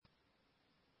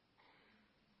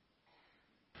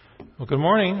Well, good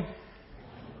morning.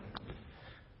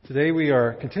 Today we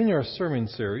are continuing our sermon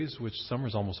series, which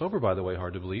summer's almost over, by the way,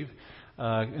 hard to believe,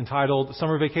 entitled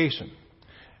Summer Vacation.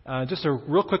 Just a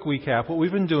real quick recap. What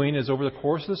we've been doing is over the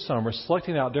course of the summer,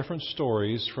 selecting out different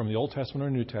stories from the Old Testament or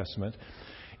New Testament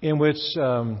in which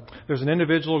there's an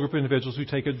individual, group of individuals who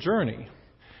take a journey,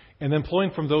 and then pulling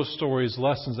from those stories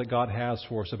lessons that God has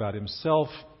for us about Himself,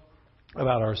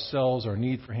 about ourselves, our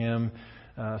need for Him,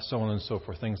 so on and so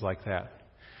forth, things like that.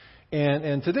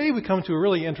 And today we come to a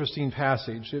really interesting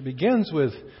passage. It begins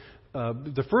with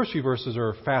the first few verses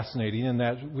are fascinating in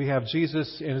that we have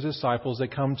Jesus and His disciples. They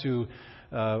come to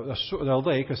a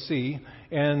lake, a sea,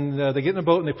 and they get in a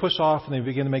boat and they push off and they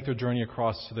begin to make their journey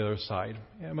across to the other side.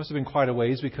 It must have been quite a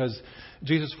ways because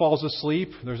Jesus falls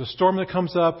asleep. There's a storm that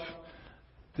comes up.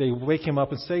 They wake Him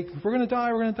up and say, we're going to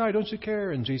die, don't you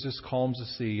care? And Jesus calms the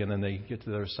sea, and then they get to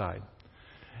the other side.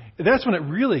 That's when it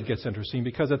really gets interesting,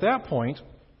 because at that point,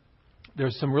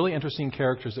 there's some really interesting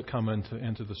characters that come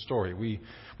into the story. We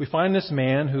find this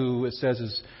man who, it says,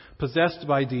 is possessed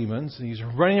by demons. He's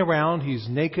running around. He's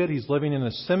naked. He's living in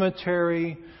a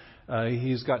cemetery.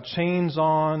 He's got chains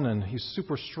on, and he's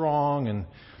super strong.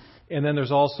 And then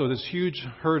there's also this huge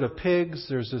herd of pigs.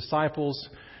 There's disciples,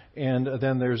 and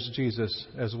then there's Jesus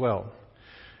as well.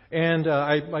 And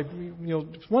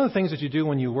one of the things that you do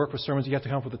when you work with sermons, you have to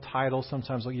come up with a title.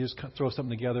 Sometimes you just throw something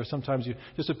together. Sometimes it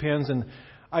just depends. And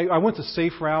I went the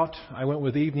safe route. I went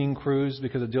with Evening Cruise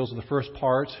because it deals with the first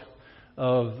part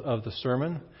of the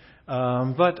sermon.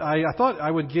 But I thought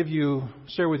I would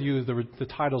share with you the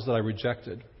titles that I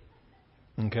rejected.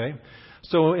 Okay,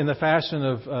 so in the fashion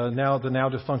of the now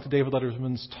defunct David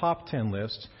Letterman's top 10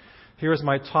 list, here's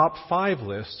my top 5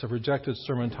 list of rejected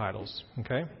sermon titles.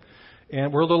 Okay.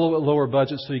 And we're a little bit lower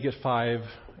budget, so you get 5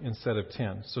 instead of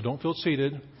 10. So don't feel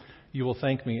cheated. You will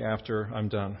thank me after I'm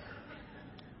done.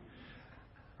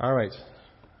 All right.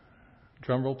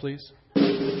 Drum roll, please.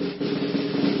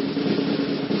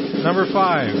 Number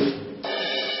 5.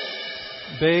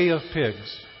 Bay of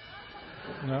Pigs.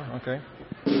 No? Okay.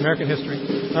 American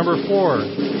history. Number 4.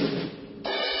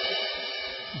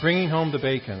 Bringing Home the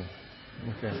Bacon.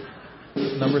 Okay.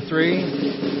 Number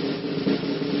 3.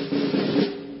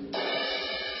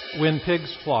 When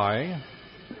Pigs Fly.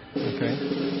 Okay.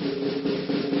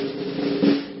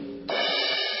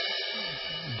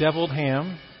 Deviled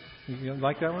Ham. You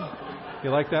like that one?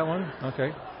 You like that one?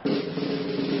 Okay.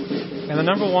 And the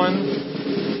number 1,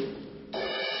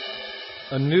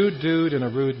 a nude dude in a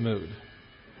rude mood.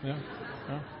 Yeah?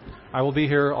 Yeah? I will be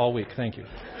here all week. Thank you.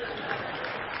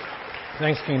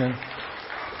 Thanks, Keenan.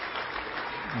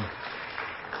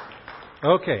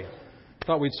 Okay.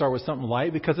 Thought we'd start with something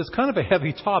light because it's kind of a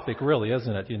heavy topic, really,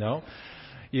 isn't it? You know,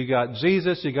 you got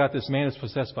Jesus, you got this man that's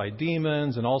possessed by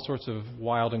demons, and all sorts of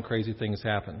wild and crazy things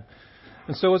happen.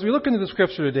 And so, as we look into the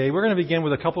Scripture today, we're going to begin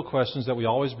with a couple questions that we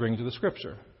always bring to the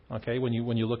Scripture. Okay, when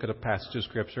you look at a passage of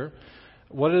Scripture,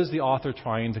 what is the author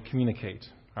trying to communicate?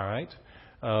 All right,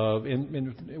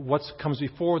 in what comes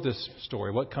before this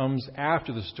story? What comes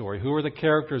after the story? Who are the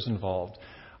characters involved?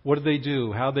 What did they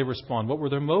do? How did they respond? What were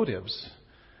their motives?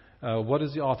 What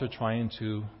is the author trying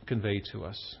to convey to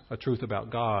us? A truth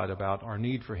about God, about our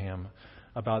need for Him,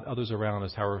 about others around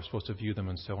us, how we're supposed to view them,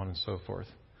 and so on and so forth.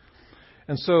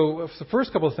 And so the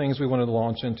first couple of things we wanted to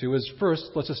launch into is,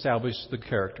 first, let's establish the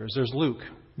characters. There's Luke.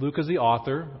 Luke is the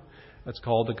author. That's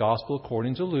called the Gospel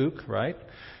according to Luke, right?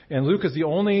 And Luke is the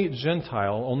only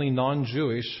Gentile, only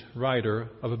non-Jewish writer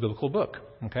of a biblical book,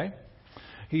 okay?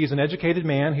 He's an educated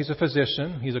man. He's a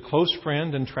physician. He's a close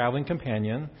friend and traveling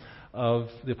companion of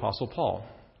the Apostle Paul.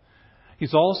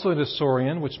 He's also an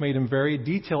historian, which made him very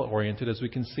detail-oriented, as we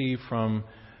can see from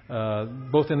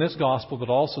both in this gospel, but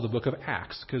also the book of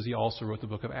Acts, because he also wrote the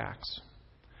book of Acts.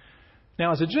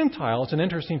 Now, as a Gentile, it's an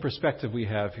interesting perspective we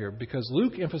have here, because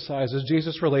Luke emphasizes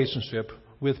Jesus' relationship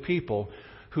with people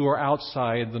who are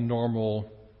outside the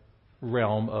normal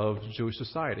realm of Jewish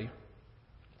society.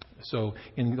 So,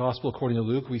 in the gospel according to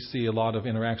Luke, we see a lot of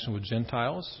interaction with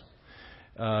Gentiles.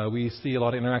 We see a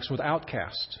lot of interaction with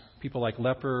outcasts, people like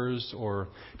lepers or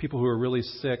people who are really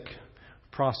sick,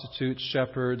 prostitutes,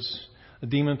 shepherds,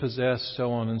 demon-possessed,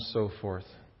 so on and so forth.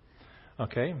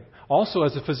 Okay. Also,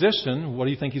 as a physician, what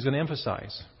do you think he's going to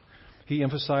emphasize? He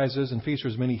emphasizes and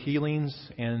features many healings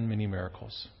and many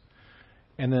miracles.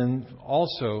 And then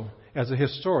also, as a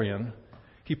historian,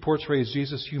 he portrays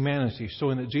Jesus' humanity,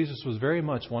 showing that Jesus was very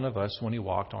much one of us when He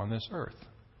walked on this earth.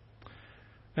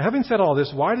 Now, having said all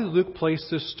this, why did Luke place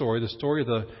this story, the story of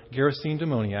the Gerasene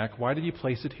demoniac, why did he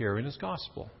place it here in his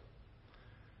gospel?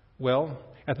 Well,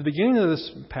 at the beginning of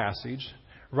this passage,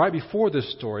 Right before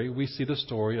this story, we see the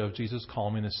story of Jesus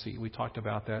calming the sea. We talked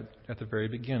about that at the very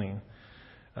beginning,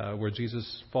 where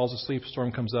Jesus falls asleep,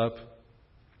 storm comes up,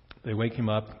 they wake him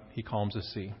up, he calms the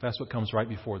sea. That's what comes right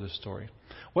before this story.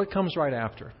 What comes right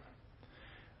after?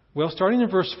 Well, starting in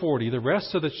verse 40, the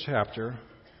rest of the chapter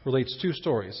relates two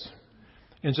stories.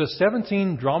 In just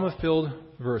 17 drama-filled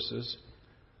verses,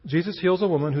 Jesus heals a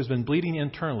woman who's been bleeding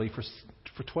internally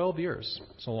for 12 years.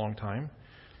 It's a long time.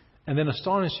 And then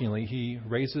astonishingly, he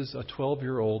raises a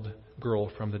 12-year-old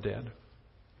girl from the dead.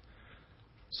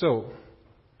 So,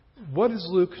 what is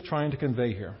Luke trying to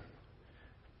convey here?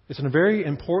 It's a very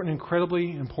important,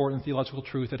 incredibly important theological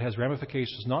truth that has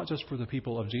ramifications not just for the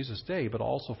people of Jesus' day, but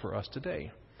also for us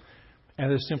today.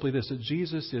 And it is simply this, that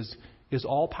Jesus is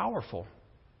all-powerful.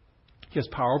 He has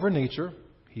power over nature.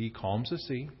 He calms the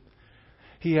sea.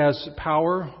 He has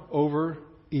power over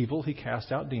evil. He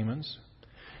casts out demons.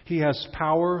 He has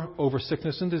power over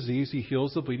sickness and disease. He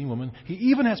heals the bleeding woman. He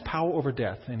even has power over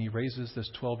death, and he raises this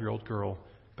 12-year-old girl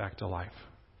back to life.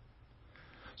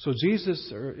 So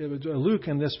Luke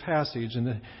in this passage,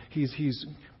 and he's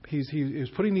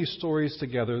putting these stories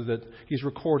together that he's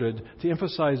recorded to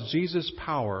emphasize Jesus'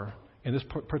 power in this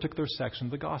particular section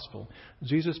of the gospel.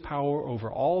 Jesus' power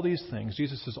over all these things.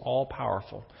 Jesus is all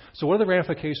powerful. So what are the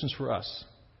ramifications for us?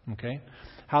 Okay?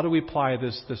 How do we apply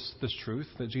this truth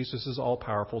that Jesus is all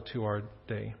powerful to our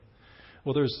day?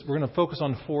 Well, we're going to focus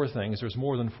on four things. There's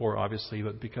more than four, obviously,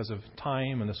 but because of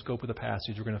time and the scope of the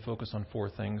passage, we're going to focus on four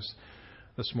things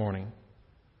this morning.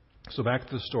 So back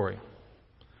to the story.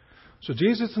 So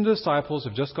Jesus and the disciples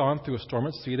have just gone through a storm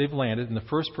at sea. They've landed, and the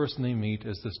first person they meet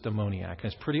is this demoniac.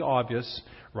 And it's pretty obvious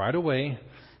right away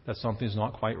that something's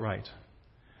not quite right.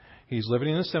 He's living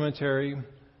in a cemetery.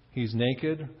 He's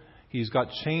naked. He's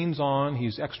got chains on.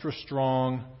 He's extra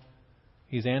strong.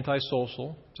 He's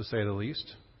antisocial, to say the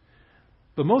least.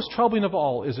 But most troubling of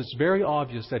all is it's very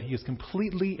obvious that he is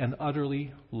completely and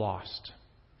utterly lost.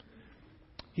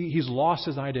 He's lost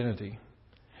his identity.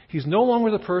 He's no longer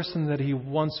the person that he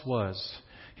once was.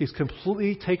 He's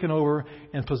completely taken over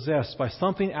and possessed by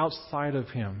something outside of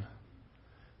him.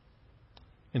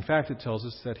 In fact, it tells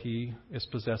us that he is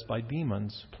possessed by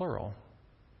demons, plural.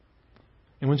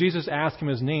 And when Jesus asks him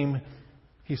his name,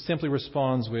 he simply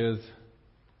responds with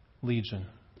Legion.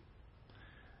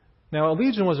 Now, a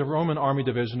legion was a Roman army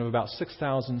division of about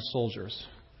 6,000 soldiers.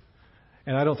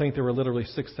 And I don't think there were literally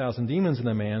 6,000 demons in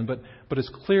the man, but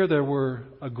it's clear there were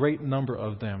a great number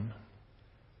of them.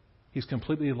 He's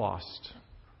completely lost.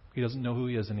 He doesn't know who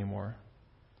he is anymore.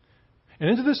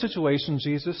 And into this situation,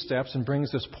 Jesus steps and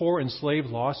brings this poor, enslaved,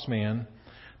 lost man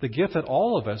the gift that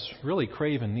all of us really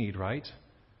crave and need, right?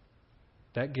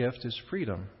 That gift is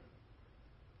freedom.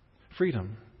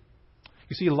 Freedom.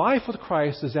 You see, life with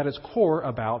Christ is at its core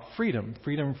about freedom.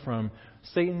 Freedom from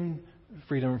Satan,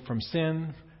 freedom from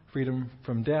sin, freedom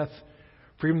from death,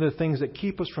 freedom of the things that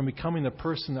keep us from becoming the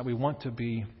person that we want to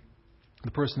be,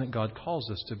 the person that God calls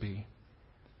us to be.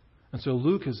 And so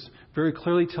Luke is very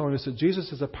clearly telling us that Jesus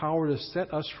has the power to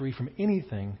set us free from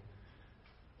anything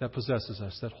that possesses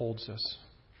us, that holds us.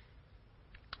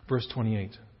 Verse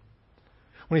 28.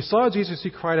 When he saw Jesus, he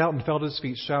cried out and fell at his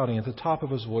feet, shouting at the top of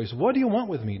his voice, "What do you want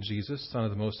with me, Jesus, Son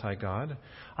of the Most High God?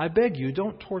 I beg you,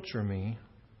 don't torture me."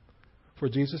 For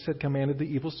Jesus had commanded the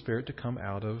evil spirit to come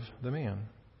out of the man.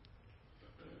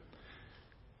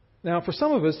 Now, for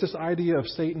some of us, this idea of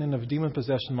Satan and of demon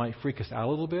possession might freak us out a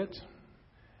little bit.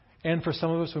 And for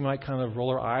some of us, we might kind of roll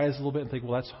our eyes a little bit and think,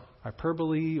 well, that's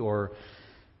hyperbole, or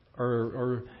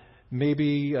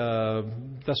maybe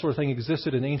that sort of thing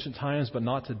existed in ancient times, but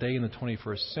not today in the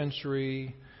 21st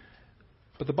century.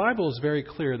 But the Bible is very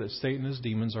clear that Satan and his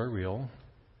demons are real,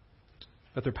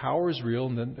 that their power is real,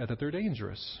 and that they're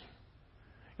dangerous.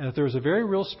 And that there is a very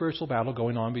real spiritual battle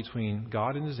going on between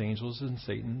God and his angels and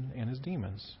Satan and his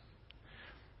demons.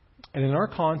 And in our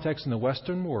context in the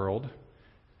Western world,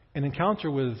 an encounter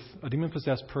with a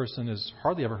demon-possessed person is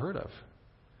hardly ever heard of.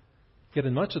 Yet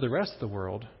in much of the rest of the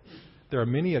world, there are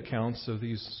many accounts of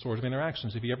these sorts of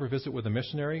interactions. If you ever visit with a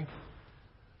missionary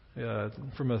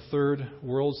from a third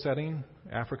world setting,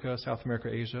 Africa, South America,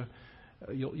 Asia,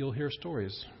 you'll hear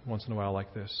stories once in a while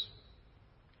like this.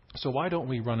 So why don't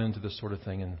we run into this sort of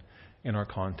thing in our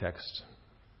context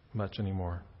much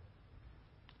anymore?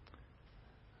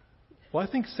 Well,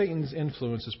 I think Satan's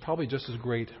influence is probably just as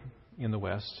great in the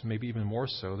West, maybe even more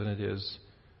so than it is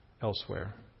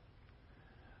elsewhere.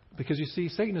 Because you see,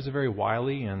 Satan is a very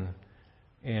wily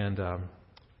and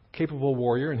capable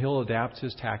warrior, and he'll adapt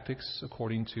his tactics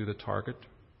according to the target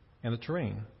and the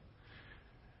terrain.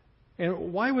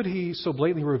 And why would he so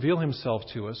blatantly reveal himself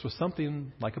to us with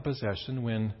something like a possession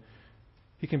when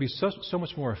he can be so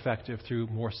much more effective through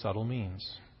more subtle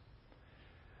means.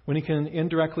 When he can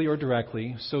indirectly or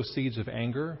directly sow seeds of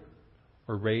anger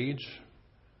or rage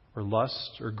or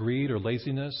lust or greed or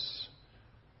laziness,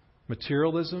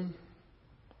 materialism,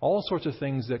 all sorts of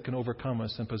things that can overcome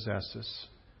us and possess us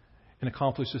and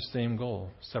accomplish the same goal,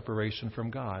 separation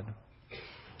from God,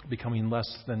 becoming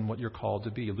less than what you're called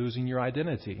to be, losing your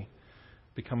identity,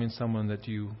 becoming someone that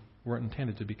you weren't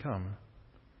intended to become.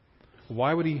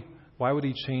 Why would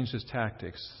he change his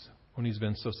tactics when he's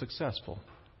been so successful?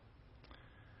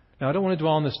 Now, I don't want to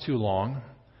dwell on this too long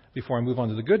before I move on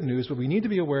to the good news, but we need to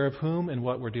be aware of whom and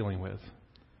what we're dealing with.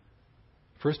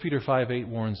 1 Peter 5:8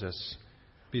 warns us,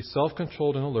 "Be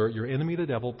self-controlled and alert. Your enemy, the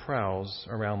devil, prowls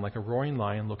around like a roaring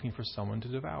lion looking for someone to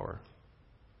devour."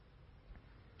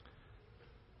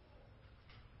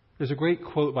 There's a great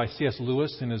quote by C.S.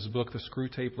 Lewis in his book, The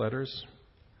Screwtape Letters.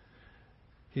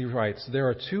 He writes, "There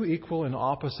are two equal and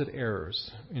opposite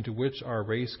errors into which our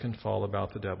race can fall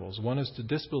about the devils. One is to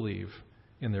disbelieve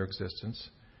in their existence.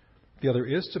 The other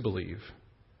is to believe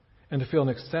and to feel an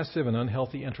excessive and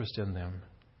unhealthy interest in them.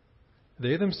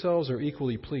 They themselves are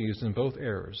equally pleased in both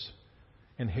errors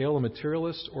and hail a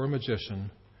materialist or a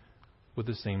magician with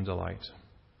the same delight."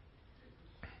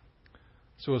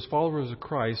 So as followers of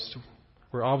Christ,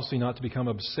 we're obviously not to become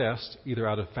obsessed either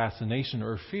out of fascination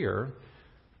or fear,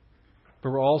 but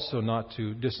we're also not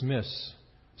to dismiss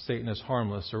Satan as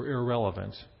harmless or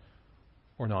irrelevant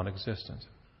or non-existent.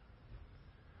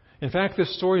 In fact,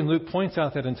 this story in Luke points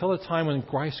out that until the time when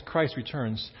Christ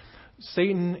returns,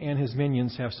 Satan and his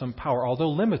minions have some power, although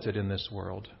limited in this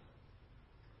world.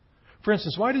 For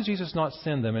instance, why did Jesus not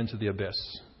send them into the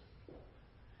abyss?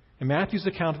 In Matthew's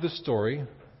account of this story,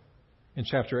 in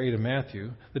chapter 8 of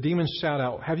Matthew, the demons shout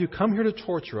out, "Have you come here to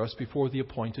torture us before the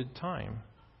appointed time?"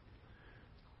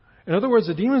 In other words,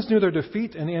 the demons knew their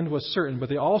defeat and end was certain, but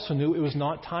they also knew it was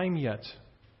not time yet.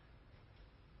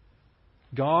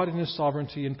 God, in His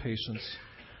sovereignty and patience,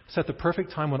 set the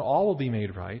perfect time when all will be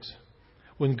made right,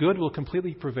 when good will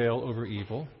completely prevail over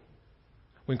evil,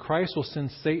 when Christ will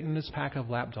send Satan and his pack of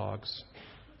lapdogs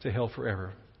to hell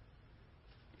forever.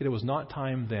 Yet it was not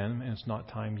time then, and it's not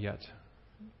time yet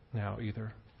now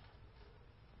either.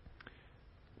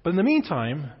 But in the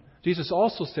meantime, Jesus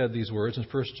also said these words in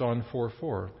 1 John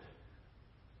 4:4.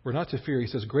 We're not to fear. He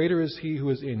says, "Greater is He who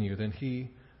is in you than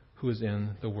he who is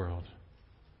in the world."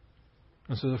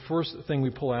 And so the first thing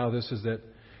we pull out of this is that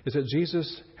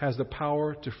Jesus has the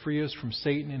power to free us from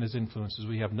Satan and his influences.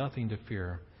 We have nothing to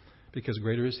fear, because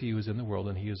greater is He who is in the world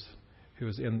than he who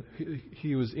is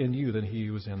in you than he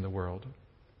who is in the world.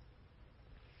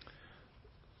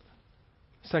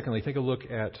 Secondly, take a look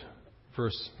at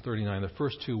verse 39, the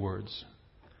first two words.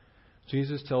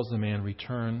 Jesus tells the man,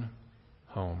 "Return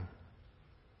home."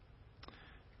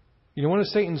 You know, one of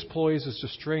Satan's ploys is to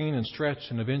strain and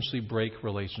stretch and eventually break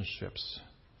relationships.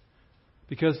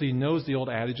 Because he knows the old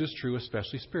adage is true,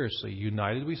 especially spiritually.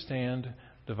 United we stand,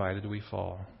 divided we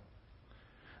fall.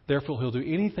 Therefore, he'll do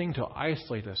anything to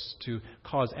isolate us, to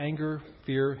cause anger,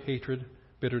 fear, hatred,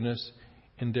 bitterness,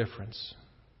 indifference.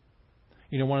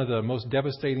 You know, one of the most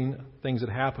devastating things that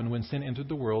happened when sin entered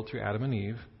the world through Adam and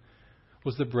Eve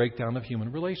was the breakdown of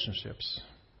human relationships.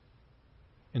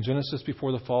 In Genesis,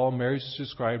 before the fall, marriage is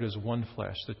described as one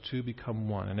flesh. The two become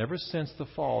one. And ever since the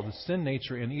fall, the sin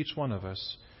nature in each one of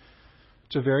us,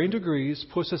 to varying degrees,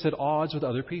 puts us at odds with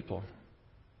other people.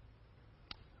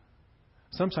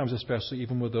 Sometimes especially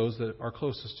even with those that are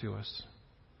closest to us.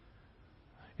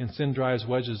 And sin drives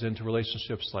wedges into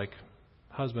relationships like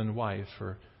husband-wife,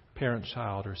 or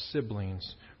parent-child, or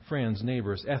siblings, friends,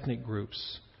 neighbors, ethnic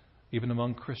groups, even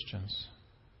among Christians.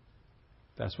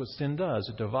 That's what sin does.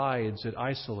 It divides, it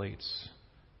isolates.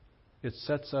 It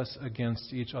sets us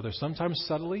against each other, sometimes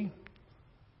subtly,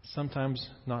 sometimes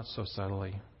not so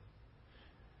subtly.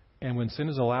 And when sin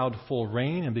is allowed full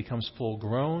reign and becomes full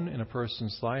grown in a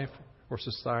person's life or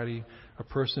society, a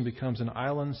person becomes an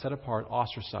island set apart,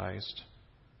 ostracized,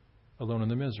 alone in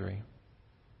the misery.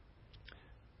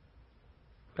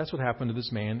 That's what happened to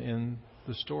this man in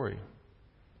the story.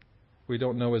 We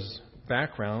don't know his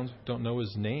background, don't know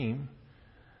his name.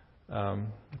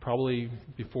 Probably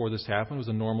before this happened was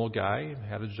a normal guy,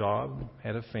 had a job,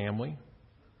 had a family.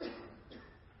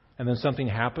 And then something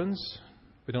happens.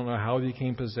 We don't know how he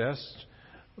became possessed,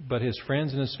 but his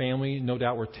friends and his family no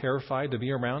doubt were terrified to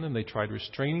be around him. They tried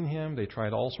restraining him. They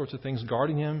tried all sorts of things,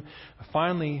 guarding him.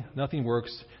 Finally, nothing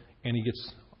works, and he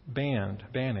gets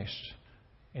banished.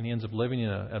 And he ends up living in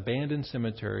an abandoned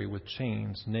cemetery with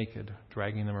chains, naked,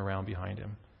 dragging them around behind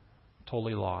him.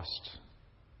 Totally lost.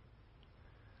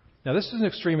 Now, this is an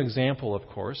extreme example, of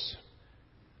course,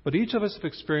 but each of us have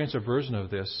experienced a version of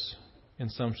this in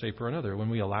some shape or another. When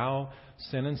we allow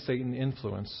sin and Satan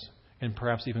influence and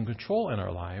perhaps even control in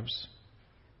our lives,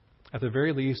 at the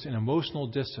very least, an emotional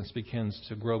distance begins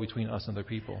to grow between us and other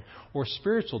people, or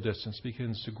spiritual distance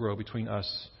begins to grow between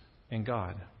us and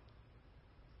God.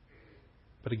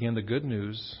 But again, the good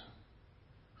news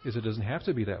is it doesn't have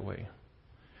to be that way.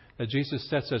 That Jesus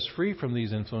sets us free from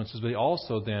these influences, but He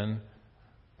also then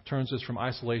turns us from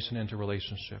isolation into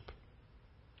relationship.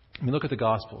 I mean, look at the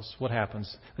Gospels. What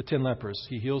happens? The 10 lepers,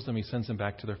 He heals them, He sends them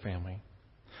back to their family.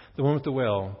 The woman at the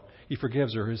well, He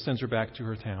forgives her, He sends her back to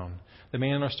her town. The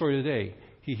man in our story today,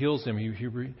 He heals him,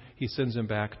 He sends him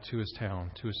back to his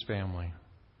town, to his family.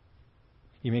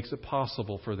 He makes it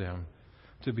possible for them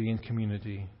to be in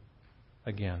community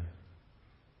again.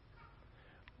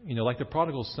 You know, like the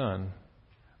prodigal son,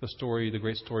 the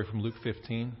great story from Luke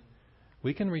 15,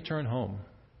 we can return home.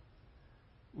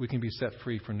 We can be set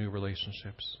free for new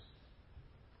relationships.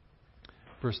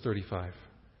 Verse 35.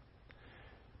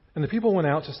 And the people went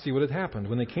out to see what had happened.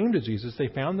 When they came to Jesus, they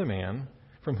found the man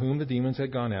from whom the demons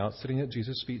had gone out, sitting at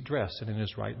Jesus' feet, dressed and in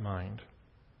his right mind.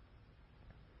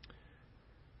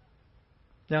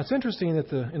 Now, it's interesting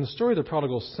that in the story of the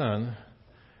prodigal son,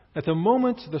 at the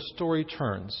moment the story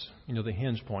turns, the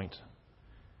hinge point,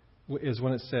 is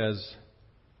when it says,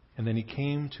 and then he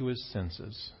came to his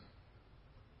senses.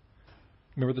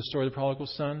 Remember the story of the prodigal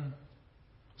son?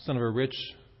 Son of a rich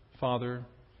father,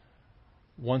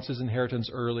 wants his inheritance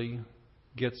early,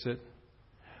 gets it,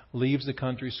 leaves the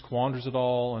country, squanders it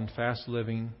all on fast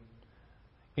living,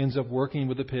 ends up working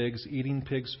with the pigs, eating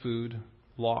pigs' food,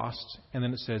 lost, and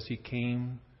then it says he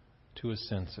came to his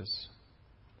senses.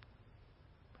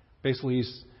 Basically,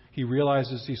 he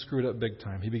realizes he screwed up big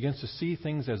time. He begins to see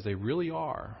things as they really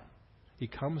are. He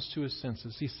comes to his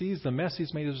senses. He sees the mess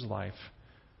he's made of his life,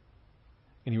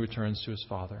 and he returns to his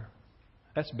Father.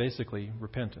 That's basically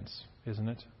repentance, isn't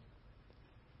it?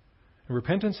 And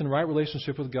repentance and right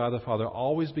relationship with God the Father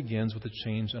always begins with a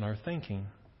change in our thinking.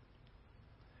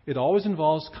 It always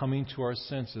involves coming to our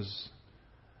senses,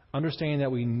 understanding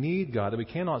that we need God, that we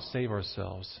cannot save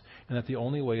ourselves, and that the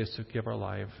only way is to give our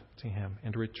life to Him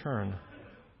and to return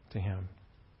to Him.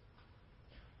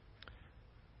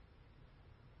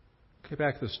 Okay,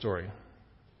 back to the story.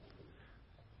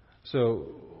 So,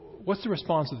 what's the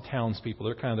response of the townspeople?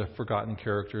 They're kind of the forgotten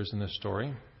characters in this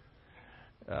story.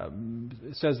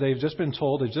 It says they've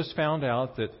just found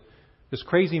out that this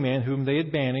crazy man whom they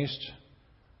had banished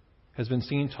has been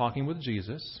seen talking with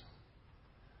Jesus.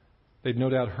 They'd no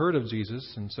doubt heard of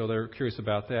Jesus, and so they're curious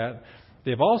about that.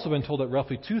 They've also been told that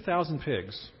roughly 2,000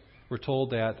 pigs, we're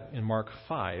told that in Mark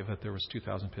 5 that there was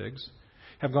 2,000 pigs,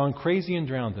 have gone crazy and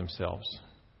drowned themselves.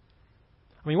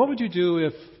 I mean, what would you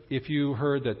do if you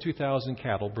heard that 2,000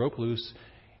 cattle broke loose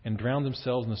and drowned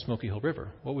themselves in the Smoky Hill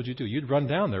River? What would you do? You'd run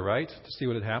down there, right, to see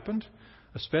what had happened,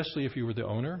 especially if you were the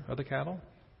owner of the cattle.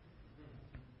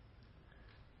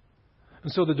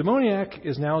 And so the demoniac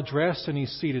is now dressed and he's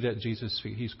seated at Jesus'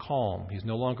 feet. He's calm. He's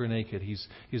no longer naked. He's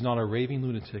not a raving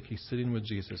lunatic. He's sitting with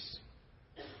Jesus.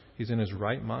 He's in his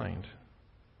right mind.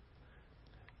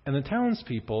 And the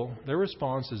townspeople, their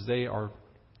response is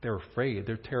they're afraid.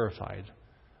 They're terrified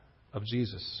of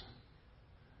Jesus.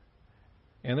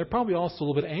 And they're probably also a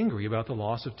little bit angry about the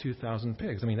loss of 2,000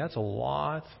 pigs. I mean, that's a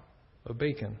lot of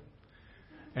bacon.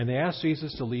 And they ask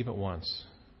Jesus to leave at once.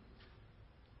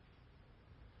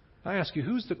 I ask you,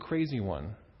 who's the crazy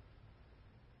one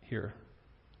here?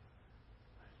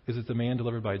 Is it the man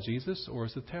delivered by Jesus, or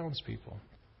is it the townspeople?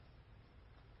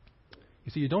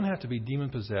 You see, you don't have to be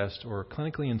demon-possessed or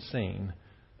clinically insane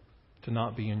to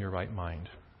not be in your right mind.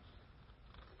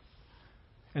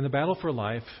 And the battle for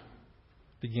life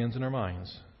begins in our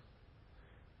minds.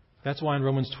 That's why in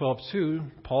Romans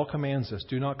 12:2, Paul commands us,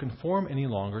 do not conform any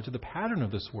longer to the pattern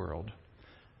of this world,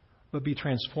 but be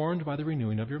transformed by the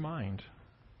renewing of your mind.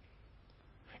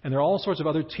 And there are all sorts of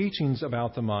other teachings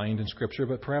about the mind in Scripture,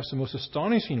 but perhaps the most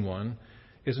astonishing one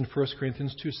is in 1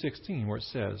 Corinthians 2:16, where it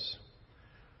says,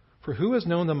 for who has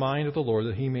known the mind of the Lord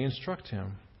that He may instruct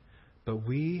him? But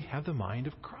we have the mind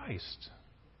of Christ.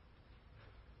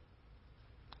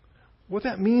 What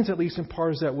that means, at least in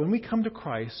part, is that when we come to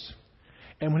Christ,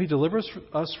 and when He delivers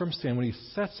us from sin, when He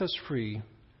sets us free,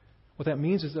 what that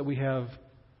means is that we have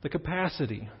the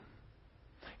capacity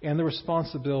and the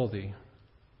responsibility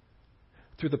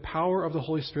through the power of the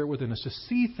Holy Spirit within us to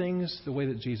see things the way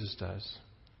that Jesus does.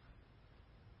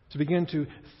 To begin to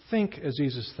think as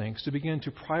Jesus thinks, to begin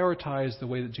to prioritize the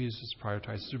way that Jesus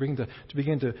prioritizes, to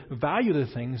begin to value the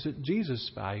things that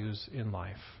Jesus values in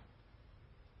life.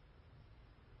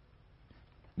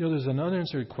 There's an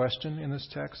unanswered question in this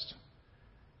text,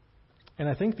 and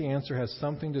I think the answer has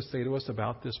something to say to us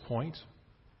about this point.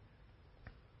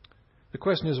 The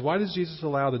question is, why does Jesus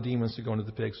allow the demons to go into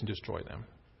the pigs and destroy them?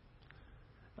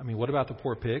 I mean, what about the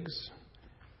poor pigs?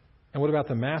 And what about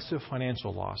the massive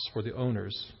financial loss for the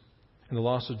owners and the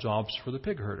loss of jobs for the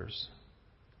pig herders?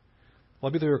 Well,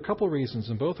 I believe there are a couple of reasons,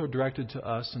 and both are directed to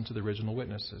us and to the original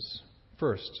witnesses.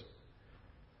 First,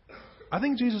 I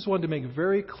think Jesus wanted to make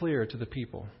very clear to the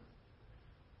people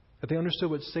that they understood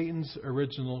what Satan's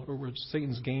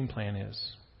game plan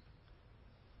is.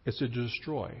 It's to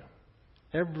destroy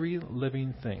every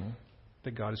living thing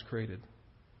that God has created.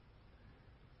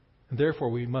 And therefore,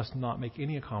 we must not make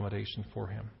any accommodation for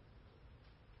him.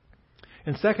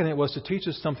 And second, it was to teach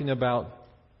us something about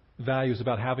values,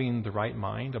 about having the right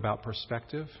mind, about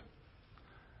perspective.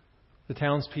 The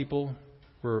townspeople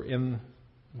were in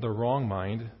the wrong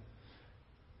mind.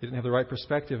 They didn't have the right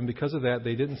perspective, and because of that,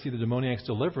 they didn't see the demoniac's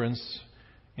deliverance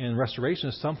and restoration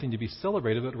as something to be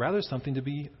celebrated, but rather something to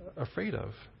be afraid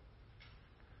of.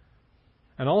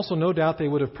 And also, no doubt, they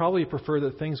would have probably preferred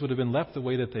that things would have been left the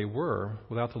way that they were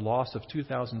without the loss of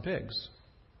 2,000 pigs.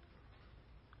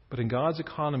 But in God's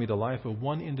economy, the life of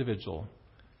one individual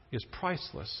is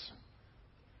priceless,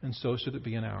 and so should it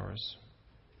be in ours.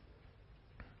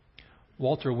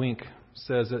 Walter Wink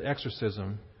says that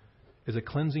exorcism is a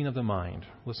cleansing of the mind.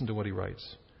 Listen to what he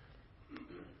writes.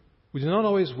 We do not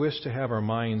always wish to have our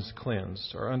minds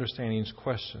cleansed, our understandings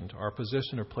questioned, our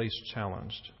position or place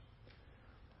challenged.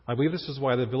 I believe this is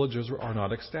why the villagers are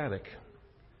not ecstatic.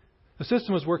 The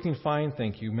system is working fine,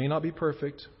 thank you. May not be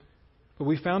perfect, but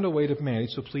we found a way to manage,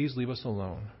 so please leave us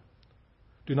alone.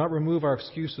 Do not remove our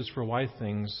excuses for why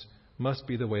things must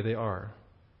be the way they are.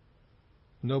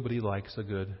 Nobody likes a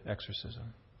good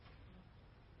exorcism.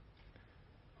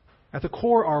 At the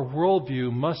core, our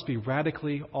worldview must be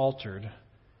radically altered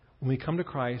when we come to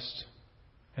Christ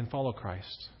and follow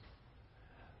Christ.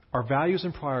 Our values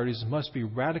and priorities must be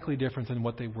radically different than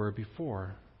what they were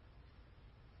before.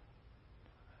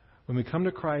 When we come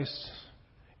to Christ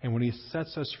and when he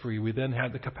sets us free, we then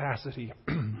have the capacity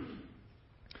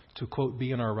to, quote,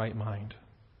 be in our right mind,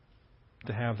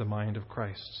 to have the mind of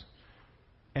Christ.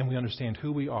 And we understand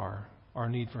who we are, our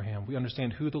need for him. We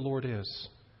understand who the Lord is,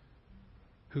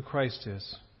 who Christ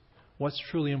is, what's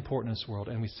truly important in this world,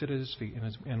 and we sit at his feet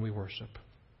and we worship.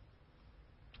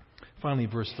 Finally,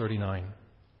 verse 39.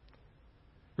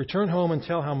 Return home and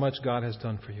tell how much God has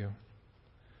done for you.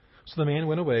 So the man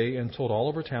went away and told all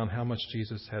over town how much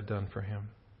Jesus had done for him.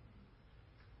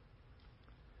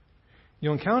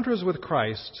 Encounters with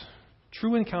Christ,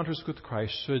 true encounters with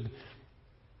Christ should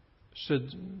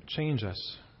change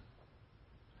us.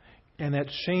 And that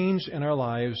change in our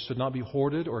lives should not be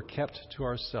hoarded or kept to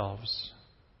ourselves.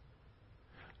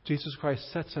 Jesus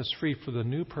Christ sets us free for the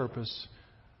new purpose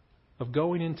of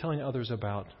going and telling others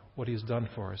about what he's done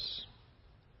for us.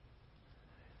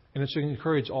 And it should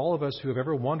encourage all of us who have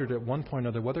ever wondered at one point or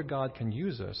another whether God can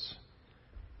use us,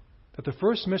 that the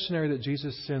first missionary that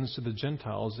Jesus sends to the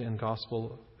Gentiles in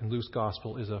Luke's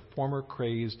gospel is a former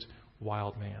crazed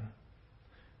wild man.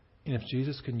 And if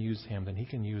Jesus can use him, then he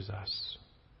can use us.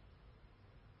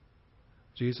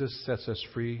 Jesus sets us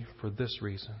free for this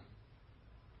reason.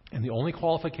 And the only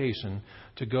qualification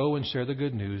to go and share the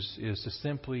good news is to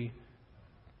simply,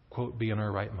 quote, be in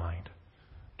our right mind,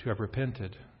 to have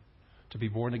repented, to be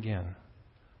born again,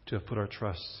 to have put our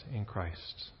trust in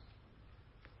Christ.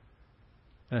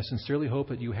 And I sincerely hope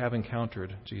that you have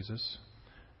encountered Jesus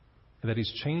and that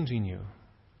he's changing you.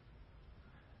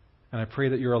 And I pray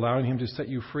that you're allowing him to set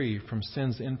you free from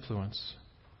sin's influence.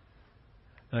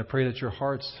 And I pray that your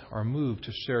hearts are moved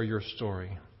to share your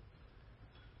story.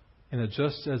 And that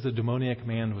just as the demoniac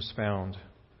man was found,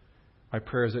 my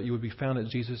prayer is that you would be found at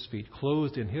Jesus' feet,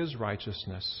 clothed in his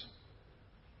righteousness,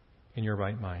 in your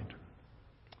right mind.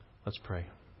 Let's pray.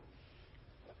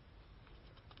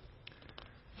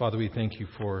 Father, we thank you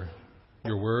for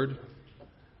your word.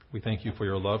 We thank you for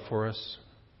your love for us.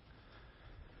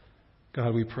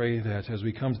 God, we pray that as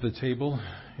we come to the table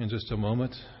in just a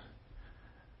moment,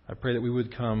 I pray that we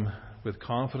would come with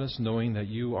confidence knowing that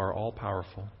you are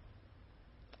all-powerful,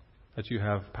 that you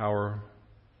have power,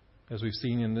 as we've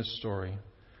seen in this story,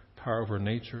 power over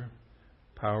nature,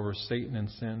 power over Satan and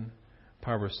sin,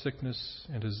 power over sickness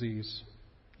and disease,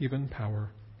 even power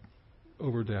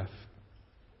over death.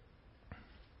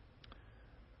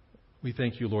 We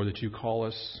thank you, Lord, that you call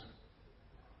us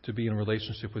to be in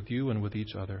relationship with you and with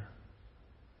each other.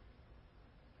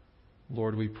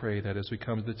 Lord, we pray that as we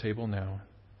come to the table now,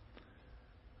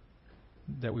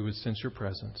 that we would sense your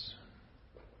presence,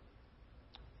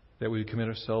 that we would commit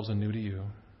ourselves anew to you,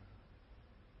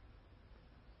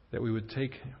 that we would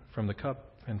take from the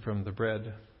cup and from the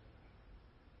bread,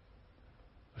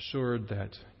 assured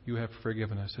that you have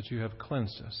forgiven us, that you have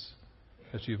cleansed us,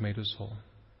 as you've made us whole.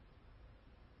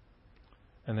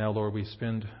 And now, Lord, we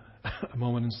spend a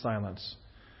moment in silence,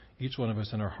 each one of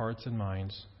us in our hearts and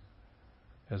minds,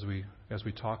 as we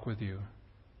talk with you,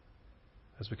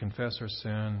 as we confess our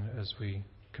sin, as we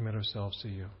commit ourselves to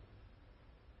you.